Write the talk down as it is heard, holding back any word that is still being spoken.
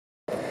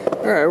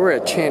Alright, we're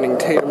at Channing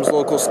Tatum's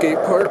local skate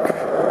park.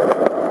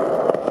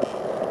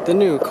 The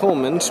new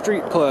Cullman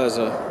Street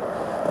Plaza.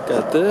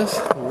 Got this,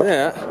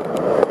 that,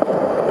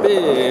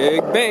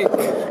 big bank,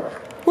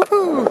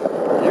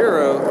 woohoo!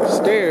 Euro,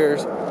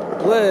 stairs,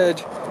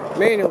 ledge,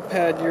 manual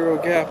pad,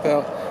 Euro gap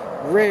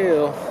out,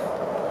 rail,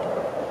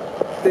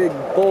 big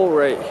bowl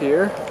right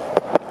here,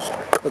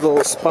 with a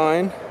little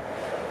spine,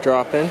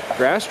 drop in,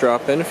 grass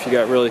drop in if you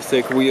got really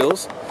thick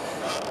wheels,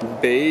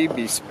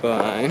 baby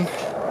spine.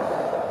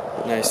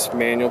 Nice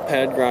manual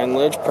pad, grind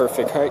ledge,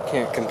 perfect height,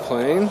 can't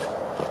complain.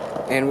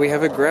 And we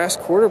have a grass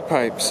quarter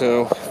pipe,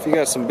 so if you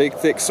got some big,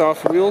 thick,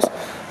 soft wheels,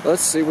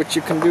 let's see what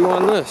you can do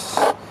on this.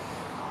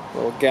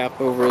 Little gap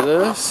over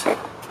this.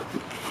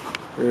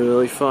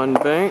 Really fun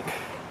bank.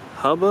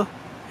 Hubba,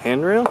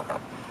 handrail.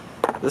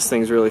 This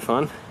thing's really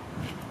fun.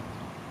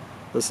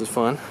 This is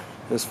fun.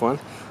 This is fun.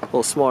 A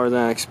little smaller than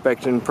I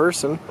expected in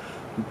person,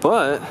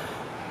 but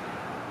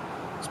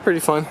it's pretty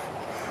fun.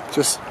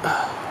 Just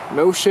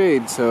no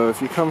shade, so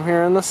if you come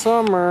here in the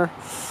summer,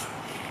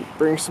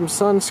 bring some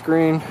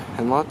sunscreen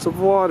and lots of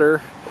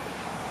water.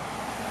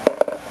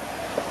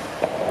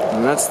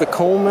 And that's the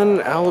Cullman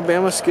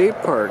Alabama skate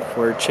park,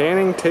 where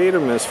Channing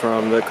Tatum is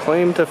from, the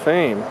claim to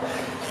fame.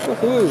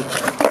 Woohoo!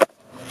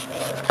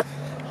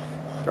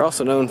 They're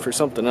also known for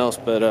something else,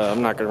 but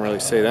I'm not going to really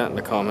say that in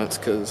the comments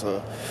because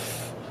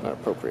not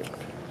appropriate.